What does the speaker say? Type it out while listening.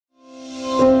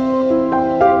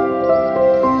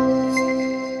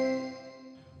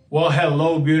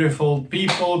hello, beautiful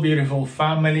people, beautiful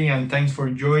family, and thanks for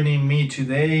joining me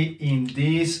today in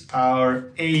this,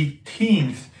 our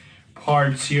 18th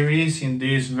part series in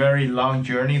this very long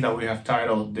journey that we have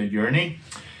titled The Journey.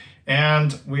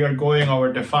 And we are going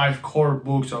over the 5 core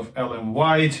books of Ellen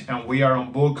White, and we are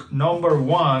on book number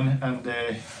 1, and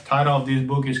the title of this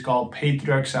book is called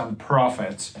Patriarchs and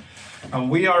Prophets. And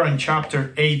we are on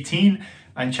chapter 18,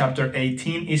 and chapter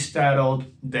 18 is titled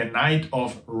The Night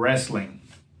of Wrestling.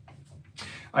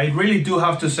 I really do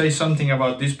have to say something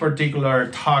about this particular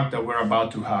talk that we're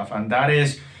about to have, and that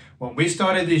is, when we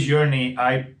started this journey,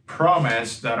 I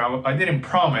promised that I didn't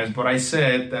promise, but I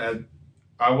said that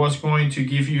I was going to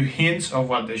give you hints of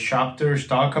what the chapters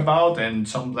talk about and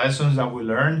some lessons that we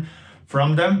learn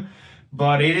from them.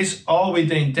 But it is all with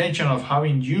the intention of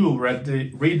having you read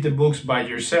the books by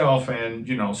yourself and,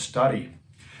 study.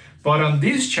 But on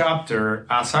this chapter,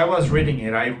 as I was reading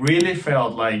it, I really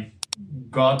felt like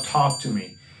God talked to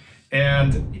me.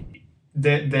 And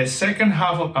the second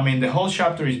half the whole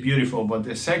chapter is beautiful, but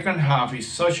the second half is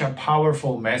such a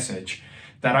powerful message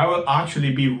that I will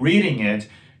actually be reading it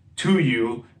to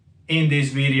you in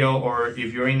this video, or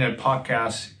if you're in a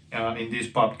podcast, in this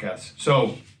podcast.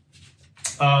 So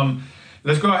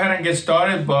let's go ahead and get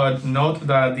started, but note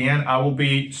that at the end I will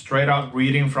be straight up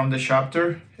reading from the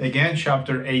chapter. Again,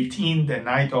 chapter 18, the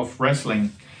night of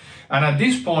wrestling. And at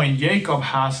this point, Jacob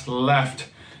has left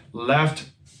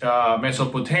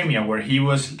Mesopotamia, where he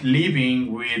was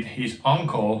living with his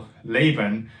uncle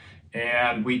Laban.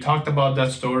 And we talked about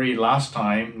that story last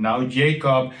time. Now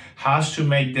Jacob has to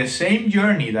make the same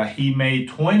journey that he made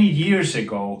 20 years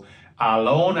ago,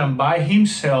 alone and by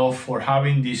himself, for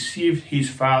having deceived his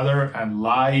father and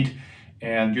lied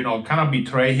and, kind of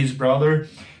betrayed his brother.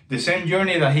 The same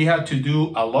journey that he had to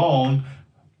do alone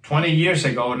 20 years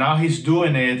ago, now he's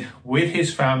doing it with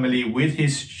his family, with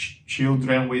his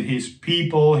children, with his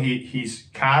people, his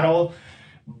cattle,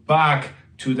 back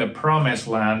to the promised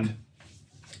land,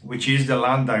 which is the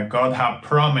land that God had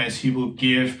promised he will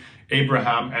give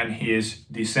Abraham and his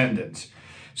descendants.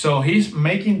 So he's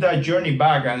making that journey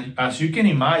back, and as you can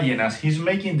imagine, as he's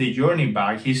making the journey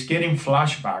back, he's getting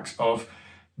flashbacks of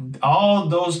all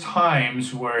those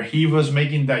times where he was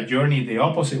making that journey the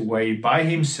opposite way, by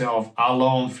himself,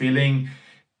 alone, feeling,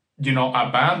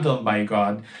 abandoned by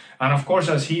God. And of course,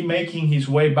 as he making his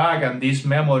way back and these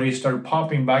memories start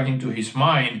popping back into his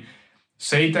mind,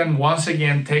 Satan once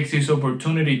again takes this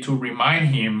opportunity to remind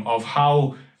him of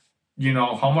how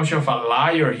much of a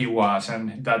liar he was,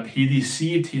 and that he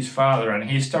deceived his father, and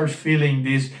he starts feeling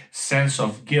this sense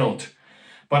of guilt.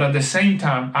 But at the same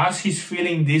time, as he's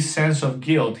feeling this sense of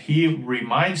guilt, he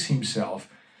reminds himself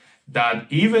that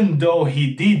even though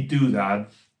he did do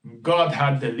that, God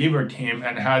had delivered him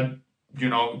and had,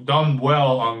 done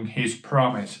well on his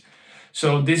promise.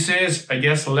 So this is, I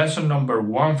guess, lesson number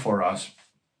 1 for us.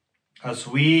 As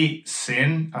we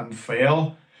sin and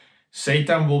fail,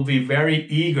 Satan will be very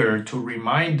eager to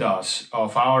remind us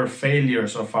of our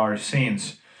failures, of our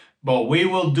sins. But we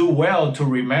will do well to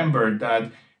remember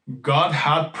that God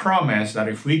had promised that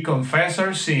if we confess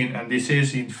our sin, and this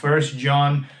is in 1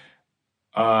 John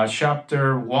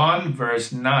chapter 1,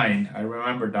 verse 9, I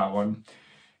remember that one.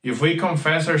 If we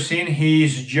confess our sin, he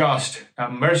is just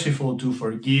and merciful to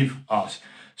forgive us.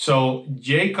 So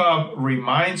Jacob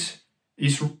remembering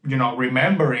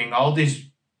all this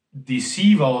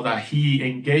evil that he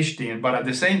engaged in, but at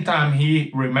the same time he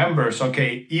remembers,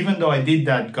 okay, even though I did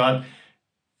that, God,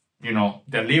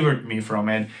 delivered me from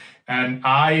it, and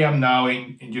I am now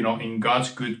in God's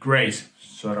good grace,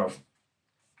 sort of.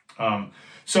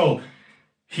 So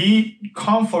he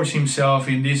comforts himself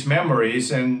in these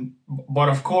memories, but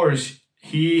of course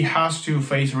he has to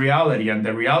face reality, and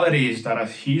the reality is that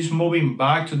as he's moving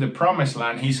back to the promised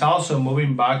land, he's also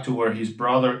moving back to where his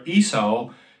brother Esau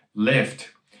lived,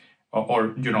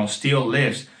 or still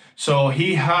lives. So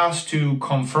he has to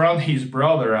confront his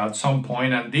brother at some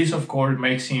point, and this of course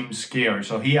makes him scared.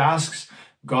 So he asks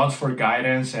God for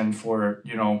guidance and for,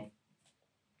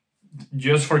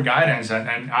 just for guidance,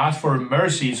 and ask for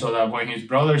mercy, so that when his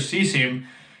brother sees him,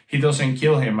 he doesn't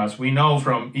kill him. As we know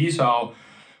from Esau,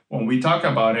 when we talk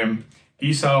about him,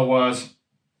 Esau was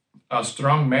a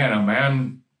strong man, a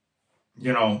man,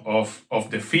 of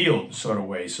the field sort of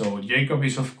way. So Jacob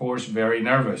is of course very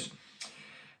nervous.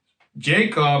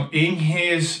 Jacob, in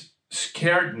his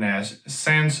scaredness,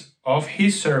 sends of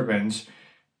his servants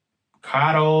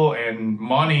cattle and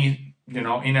money,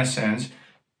 in a sense,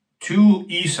 to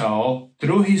Esau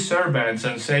through his servants,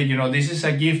 and say, this is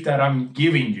a gift that I'm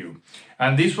giving you.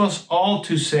 And this was all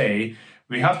to say,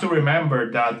 we have to remember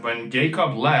that when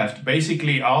Jacob left,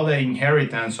 basically all the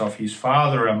inheritance of his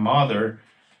father and mother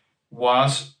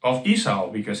was of Esau,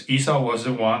 because Esau was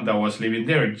the one that was living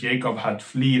there. Jacob had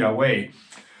fled away.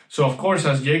 So of course,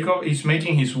 as Jacob is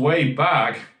making his way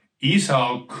back,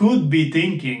 Esau could be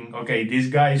thinking, okay, this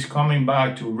guy is coming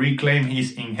back to reclaim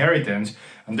his inheritance,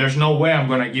 and there's no way I'm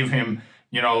going to give him,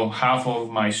 half of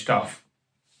my stuff.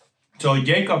 So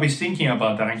Jacob is thinking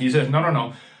about that, and he says,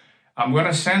 no. I'm going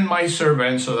to send my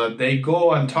servants so that they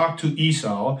go and talk to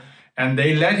Esau, and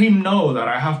they let him know that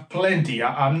I have plenty.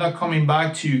 I'm not coming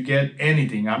back to get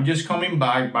anything. I'm just coming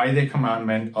back by the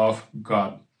commandment of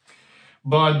God.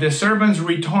 But the servants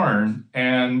return,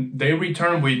 and they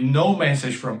return with no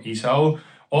message from Esau,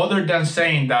 other than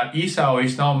saying that Esau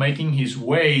is now making his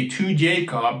way to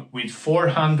Jacob with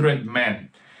 400 men.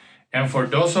 And for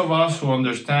those of us who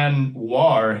understand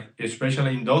war,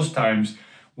 especially in those times,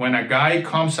 when a guy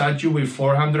comes at you with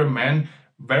 400 men,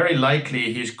 very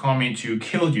likely he's coming to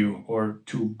kill you or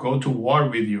to go to war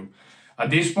with you. At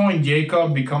this point,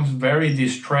 Jacob becomes very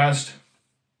distressed,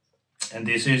 and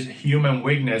this is human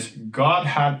weakness. God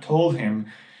had told him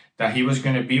that he was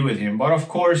going to be with him. But of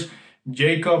course,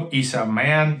 Jacob is a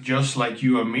man just like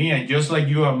you and me, and just like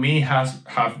you and me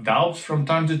have doubts from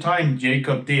time to time,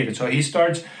 Jacob did. So he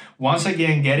starts once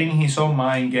again getting his own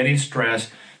mind, getting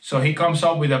stressed. So he comes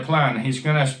up with a plan. He's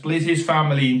going to split his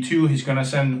family in two. He's going to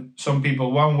send some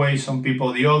people one way, some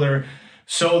people the other,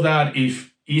 so that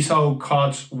if Esau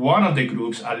cuts one of the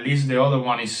groups, at least the other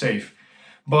one is safe.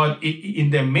 But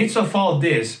in the midst of all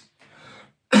this,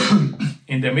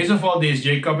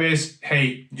 Jacob is,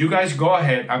 hey, you guys go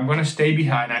ahead. I'm going to stay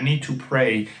behind. I need to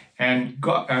pray. And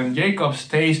Jacob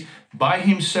stays by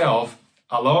himself,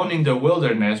 alone in the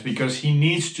wilderness, because he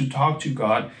needs to talk to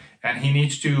God. And he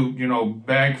needs to,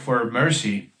 beg for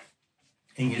mercy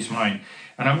in his mind.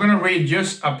 And I'm going to read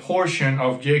just a portion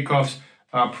of Jacob's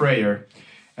prayer.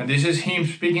 And this is him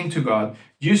speaking to God.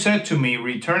 You said to me,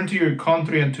 return to your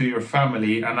country and to your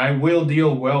family, and I will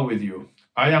deal well with you.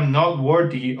 I am not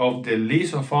worthy of the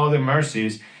least of all the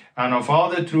mercies and of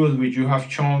all the truth which you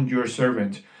have shown your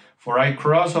servant. For I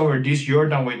crossed over this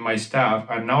Jordan with my staff,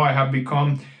 and now I have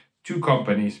become two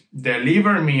companies.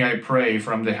 Deliver me, I pray,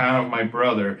 from the hand of my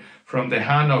brother, from the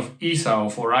hand of Esau,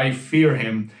 for I fear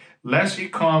him, lest he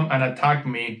come and attack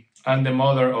me and the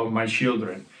mother of my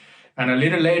children. And a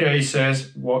little later he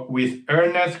says, with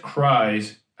earnest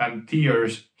cries and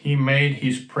tears, he made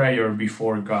his prayer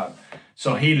before God.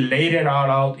 So he laid it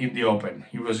all out in the open.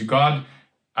 He was, God,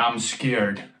 I'm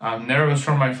scared. I'm nervous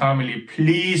for my family.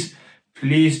 Please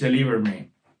deliver me.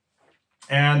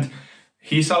 And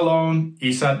he's alone.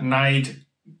 It's at night.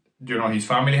 His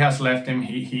family has left him.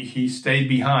 He stayed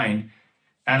behind.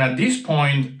 And at this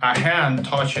point, a hand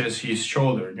touches his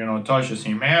shoulder, touches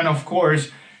him. And of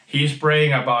course, he's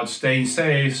praying about staying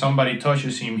safe. Somebody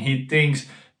touches him. He thinks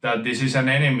that this is an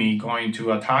enemy going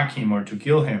to attack him or to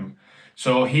kill him.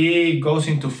 So he goes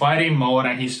into fighting mode,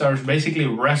 and he starts basically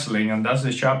wrestling. And that's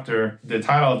the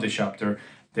title of the chapter,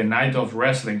 The Night of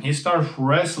Wrestling. He starts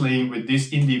wrestling with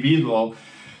this individual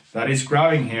that is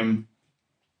grabbing him.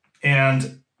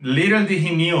 And little did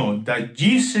he know that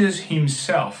Jesus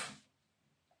himself,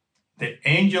 the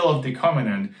angel of the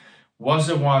covenant, was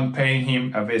the one paying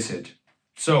him a visit.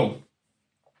 So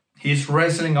he's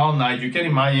wrestling all night. You can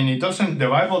imagine, the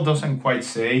Bible doesn't quite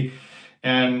say,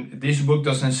 and this book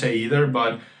doesn't say either,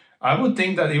 but I would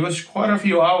think that it was quite a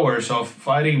few hours of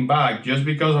fighting back just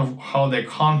because of how the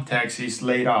context is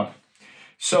laid up.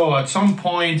 So at some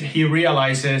point, he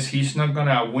realizes he's not going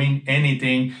to win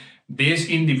anything. This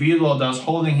individual that's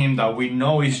holding him, that we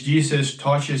know is Jesus,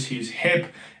 touches his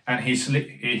hip, and his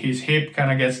hip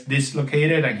kind of gets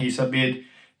dislocated, and he's a bit,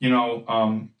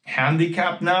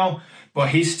 handicapped now. But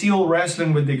he's still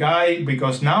wrestling with the guy,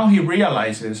 because now he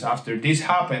realizes after this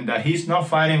happened that he's not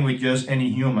fighting with just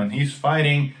any human. He's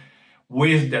fighting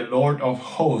with the Lord of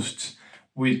hosts,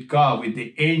 with God, with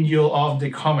the angel of the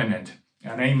covenant.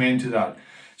 And amen to that.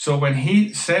 So when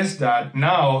he says that,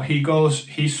 now he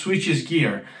switches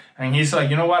gear. And he's like,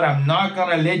 you know what? I'm not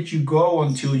going to let you go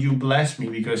until you bless me,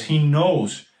 because he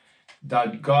knows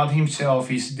that God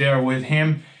himself is there with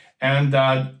him and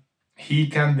that he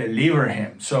can deliver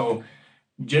him. So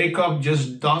Jacob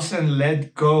just doesn't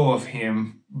let go of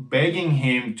him, begging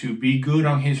him to be good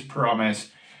on his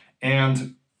promise.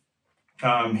 And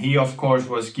he, of course,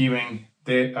 was giving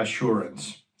the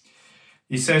assurance.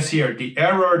 It says here, the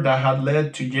error that had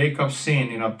led to Jacob's sin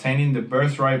in obtaining the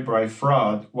birthright by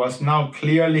fraud was now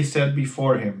clearly set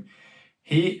before him.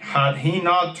 Had he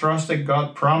not trusted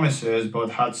God's promises,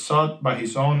 but had sought by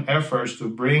his own efforts to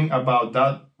bring about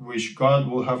that which God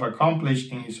would have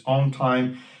accomplished in his own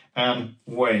time and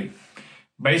way.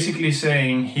 Basically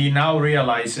saying he now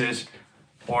realizes,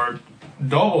 or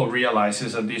double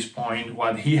realizes at this point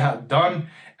what he had done,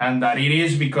 and that it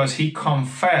is because he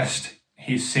confessed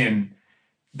his sin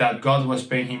that God was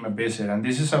paying him a visit. And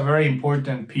this is a very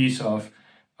important piece of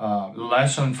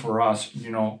lesson for us.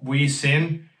 We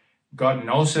sin, God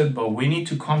knows it, but we need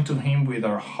to come to him with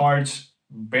our hearts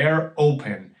bare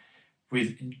open.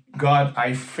 With God,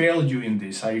 I failed you in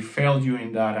this, I failed you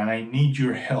in that, and I need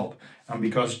your help. And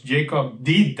because Jacob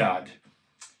did that,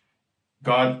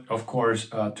 God, of course,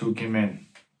 took him in.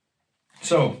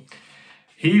 So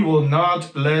he will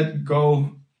not let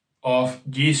go of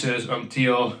Jesus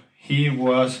until he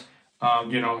was,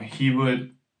 he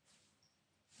would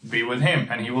be with him.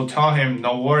 And he will tell him,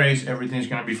 no worries, everything's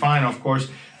going to be fine. Of course,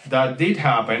 that did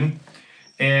happen.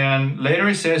 And later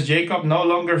it says, Jacob no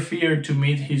longer feared to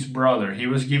meet his brother. He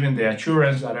was given the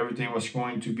assurance that everything was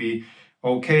going to be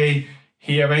okay.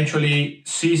 He eventually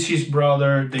sees his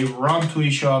brother. They run to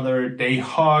each other. They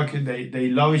hug. They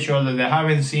love each other. They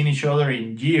haven't seen each other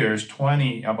in years,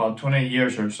 about 20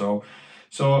 years or so.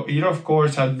 So it, of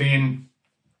course, had been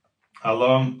a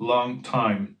long, long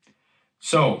time.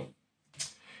 So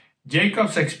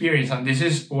Jacob's experience, and this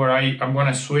is where I'm going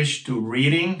to switch to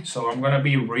reading. So I'm going to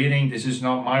be reading. This is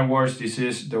not my words. This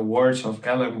is the words of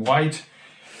Ellen White.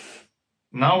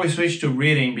 Now we switch to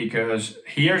reading because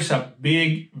here's a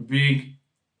big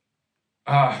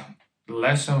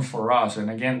lesson for us. And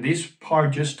again, this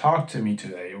part just talked to me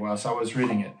today as I was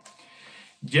reading it.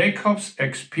 Jacob's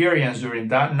experience during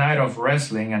that night of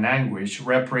wrestling and anguish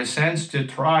represents the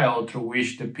trial through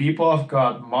which the people of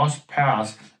God must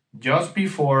pass just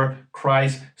before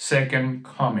Christ's second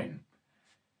coming.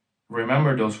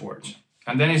 Remember those words.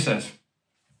 And then he says,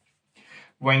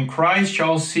 when Christ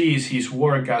shall cease his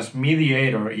work as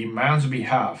mediator in man's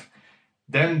behalf,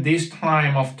 then this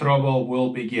time of trouble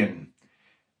will begin.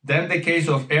 Then the case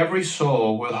of every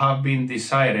soul will have been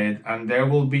decided, and there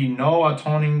will be no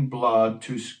atoning blood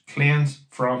to cleanse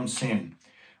from sin.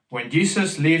 When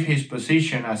Jesus leaves his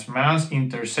position as man's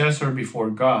intercessor before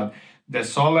God, the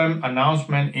solemn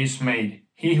announcement is made.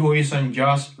 He who is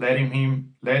unjust, let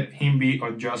him be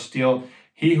unjust still.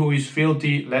 He who is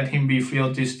filthy, let him be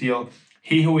filthy still.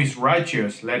 He who is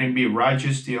righteous, let him be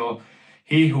righteous still.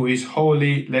 He who is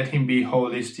holy, let him be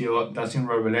holy still. That's in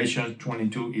Revelation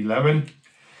 22:11.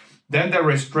 Then the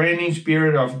restraining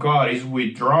spirit of God is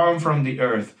withdrawn from the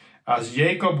earth. As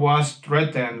Jacob was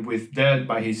threatened with death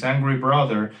by his angry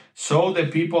brother, so the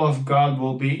people of God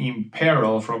will be in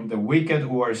peril from the wicked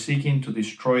who are seeking to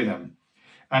destroy them.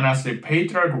 And as the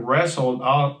patriarch wrestled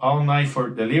all night for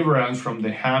deliverance from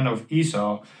the hand of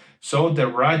Esau, so the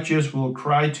righteous will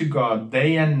cry to God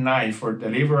day and night for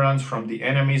deliverance from the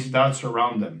enemies that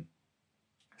surround them.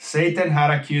 Satan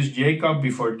had accused Jacob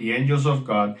before the angels of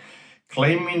God,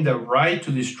 claiming the right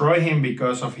to destroy him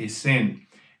because of his sin.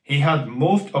 He had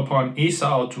moved upon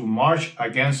Esau to march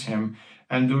against him,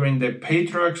 and during the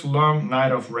patriarch's long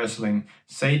night of wrestling,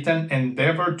 Satan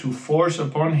endeavored to force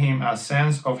upon him a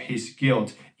sense of his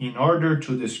guilt in order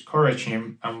to discourage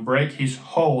him and break his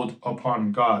hold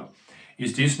upon God.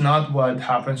 Is this not what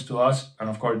happens to us? And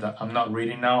of course, I'm not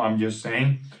reading now, I'm just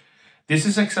saying. This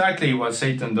is exactly what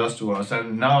Satan does to us,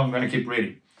 and now I'm going to keep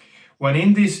reading. When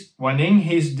in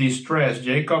his distress,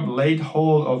 Jacob laid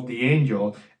hold of the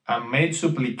angel and made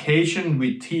supplication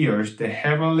with tears, the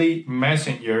heavenly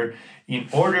messenger, in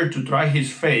order to try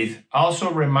his faith,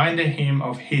 also reminded him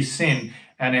of his sin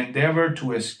and endeavored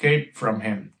to escape from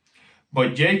him.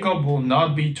 But Jacob will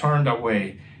not be turned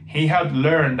away. He had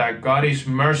learned that God is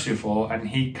merciful, and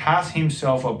he cast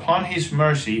himself upon his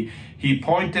mercy. He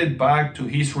pointed back to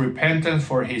his repentance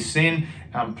for his sin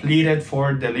and pleaded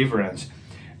for deliverance.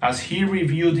 As he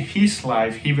reviewed his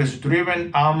life, he was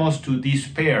driven almost to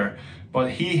despair,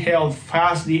 but he held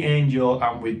fast the angel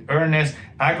and with earnest,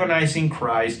 agonizing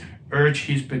cries urged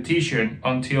his petition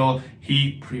until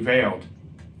he prevailed.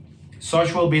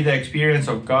 Such will be the experience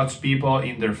of God's people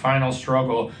in their final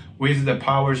struggle with the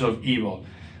powers of evil.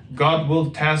 God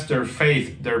will test their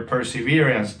faith, their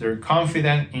perseverance, their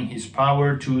confidence in his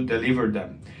power to deliver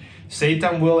them.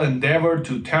 Satan will endeavor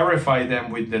to terrify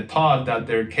them with the thought that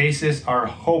their cases are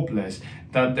hopeless,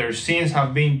 that their sins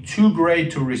have been too great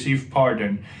to receive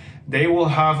pardon. They will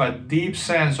have a deep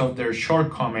sense of their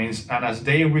shortcomings, and as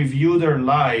they review their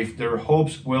life, their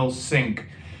hopes will sink.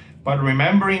 But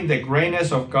remembering the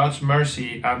greatness of God's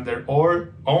mercy and their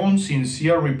own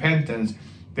sincere repentance,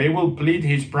 they will plead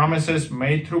his promises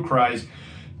made through Christ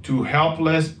to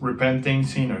helpless, repenting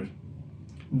sinners.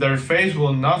 Their faith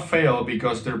will not fail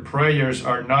because their prayers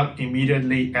are not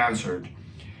immediately answered.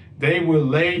 They will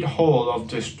lay hold of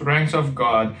the strength of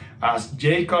God as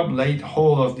Jacob laid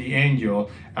hold of the angel,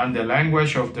 and the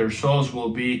language of their souls will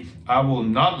be, I will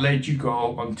not let you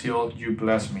go until you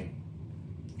bless me.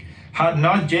 Had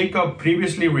not Jacob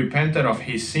previously repented of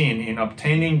his sin in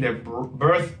obtaining the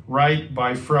birthright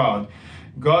by fraud,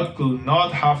 God could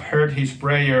not have heard his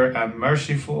prayer and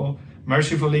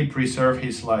mercifully preserved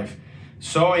his life.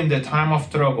 So in the time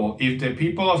of trouble, if the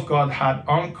people of God had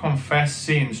unconfessed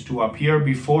sins to appear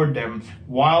before them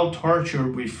while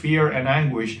tortured with fear and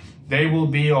anguish, they will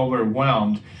be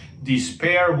overwhelmed.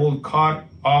 Despair will cut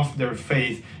off their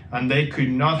faith, and they could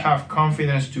not have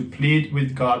confidence to plead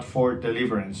with God for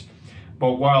deliverance.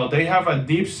 But while they have a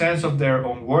deep sense of their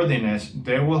unworthiness,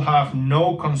 they will have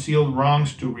no concealed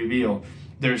wrongs to reveal.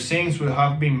 Their sins will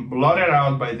have been blotted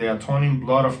out by the atoning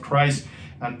blood of Christ,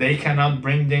 and they cannot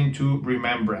bring them to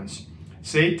remembrance.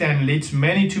 Satan leads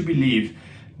many to believe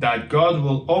that God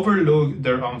will overlook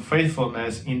their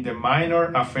unfaithfulness in the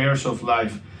minor affairs of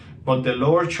life, but the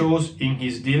Lord shows in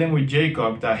his dealing with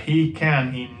Jacob that he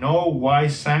can in no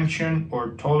wise sanction or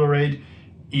tolerate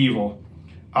evil.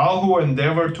 All who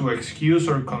endeavor to excuse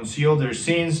or conceal their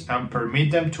sins and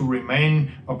permit them to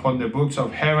remain upon the books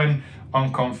of heaven,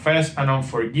 unconfessed and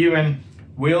unforgiven,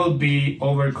 will be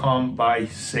overcome by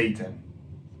Satan.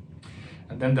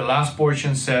 And then the last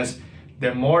portion says,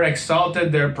 the more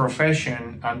exalted their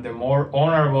profession and the more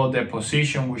honorable the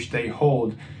position which they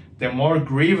hold, the more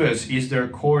grievous is their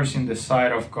course in the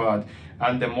sight of God,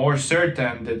 and the more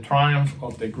certain the triumph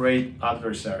of the great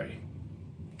adversary.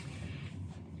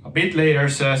 A bit later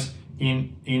says,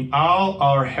 in all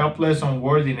our helpless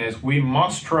unworthiness, we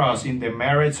must trust in the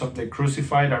merits of the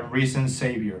crucified and risen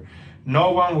Savior.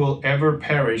 No one will ever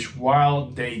perish while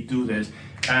they do this.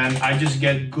 And I just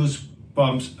get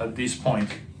goosebumps at this point.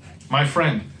 My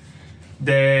friend,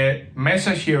 the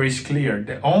message here is clear.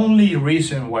 The only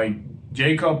reason why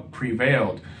Jacob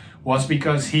prevailed was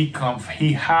because he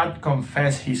had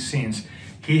confessed his sins.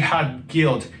 He had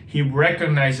guilt. He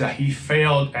recognized that he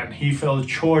failed and he fell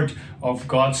short of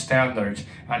God's standards.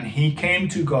 And he came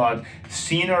to God,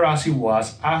 sinner as he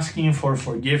was, asking for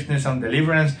forgiveness and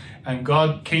deliverance. And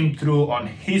God came through on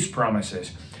his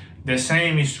promises. The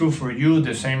same is true for you.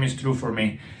 The same is true for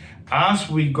me. As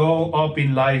we go up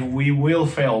in life, we will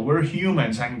fail. We're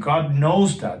humans, and God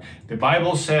knows that. The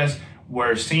Bible says,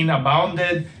 where sin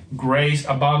abounded, grace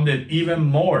abounded even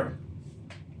more.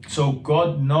 So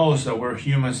God knows that we're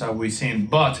humans, that we sin.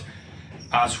 But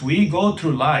as we go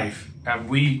through life and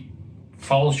we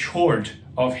fall short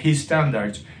of his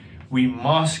standards, we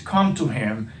must come to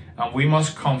him and we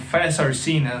must confess our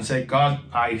sin and say, God,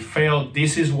 I failed.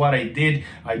 This is what I did.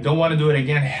 I don't want to do it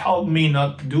again. Help me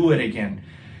not to do it again.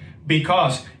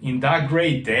 Because in that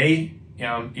great day,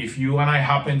 if you and I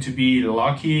happen to be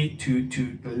lucky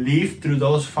to live through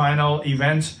those final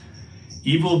events,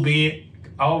 it will be,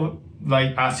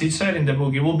 like as it said in the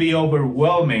book, it will be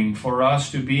overwhelming for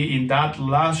us to be in that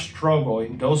last struggle,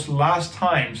 in those last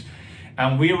times.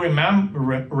 And we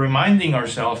reminding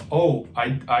ourselves, oh,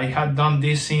 I had done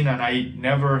this sin and I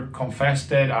never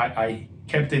confessed it. I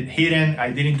kept it hidden.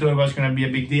 I didn't think it was going to be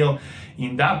a big deal.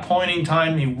 In that point in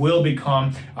time, it will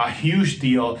become a huge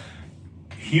deal,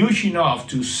 huge enough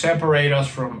to separate us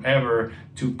from ever,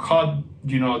 to cut,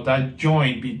 that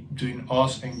joint between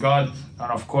us and God.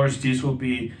 And of course, this will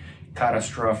be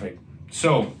catastrophic.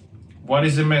 So, what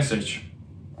is the message?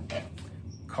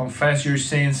 Confess your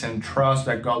sins and trust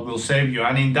that God will save you.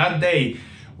 And in that day,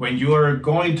 when you are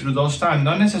going through those times,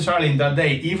 not necessarily in that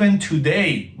day, even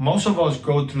today, most of us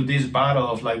go through this battle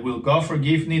of like, will God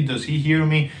forgive me? Does he hear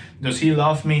me? Does he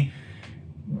love me?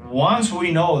 Once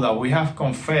we know that we have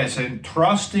confessed and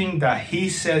trusting that he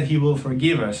said he will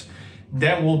forgive us,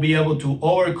 then we'll be able to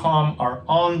overcome our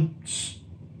own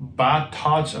bad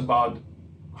thoughts about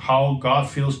how God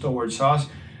feels towards us,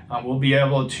 and we'll be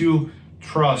able to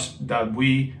trust that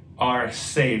we are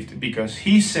saved because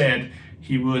he said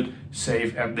he would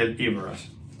save and deliver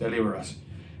us.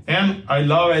 And I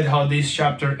love it how this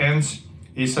chapter ends.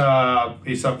 It's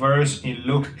a verse in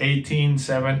Luke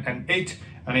 18:7-8,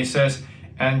 and it says,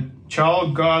 and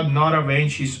shall God not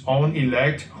avenge his own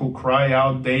elect who cry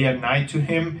out day and night to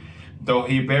him, though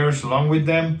he bears long with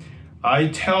them? I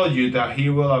tell you that he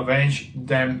will avenge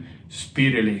them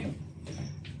speedily.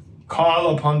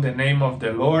 Call upon the name of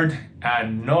the Lord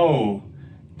and know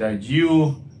that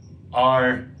you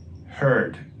are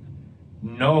heard.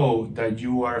 Know that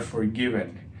you are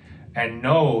forgiven. And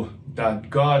know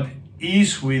that God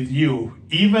is with you,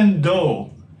 even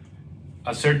though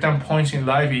at certain points in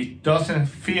life it doesn't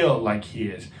feel like he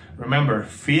is. Remember,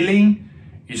 feeling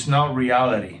is not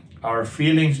reality. Our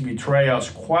feelings betray us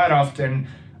quite often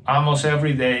almost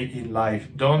every day in life.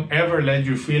 Don't ever let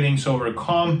your feelings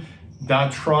overcome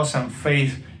that trust and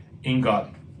faith in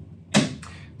God.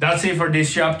 That's it for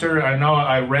this chapter. I know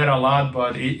I read a lot,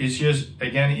 but it's just,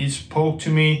 again, it spoke to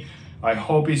me. I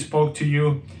hope it spoke to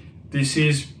you. This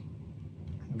is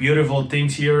beautiful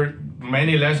things here,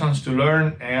 many lessons to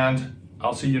learn, and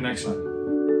I'll see you next time.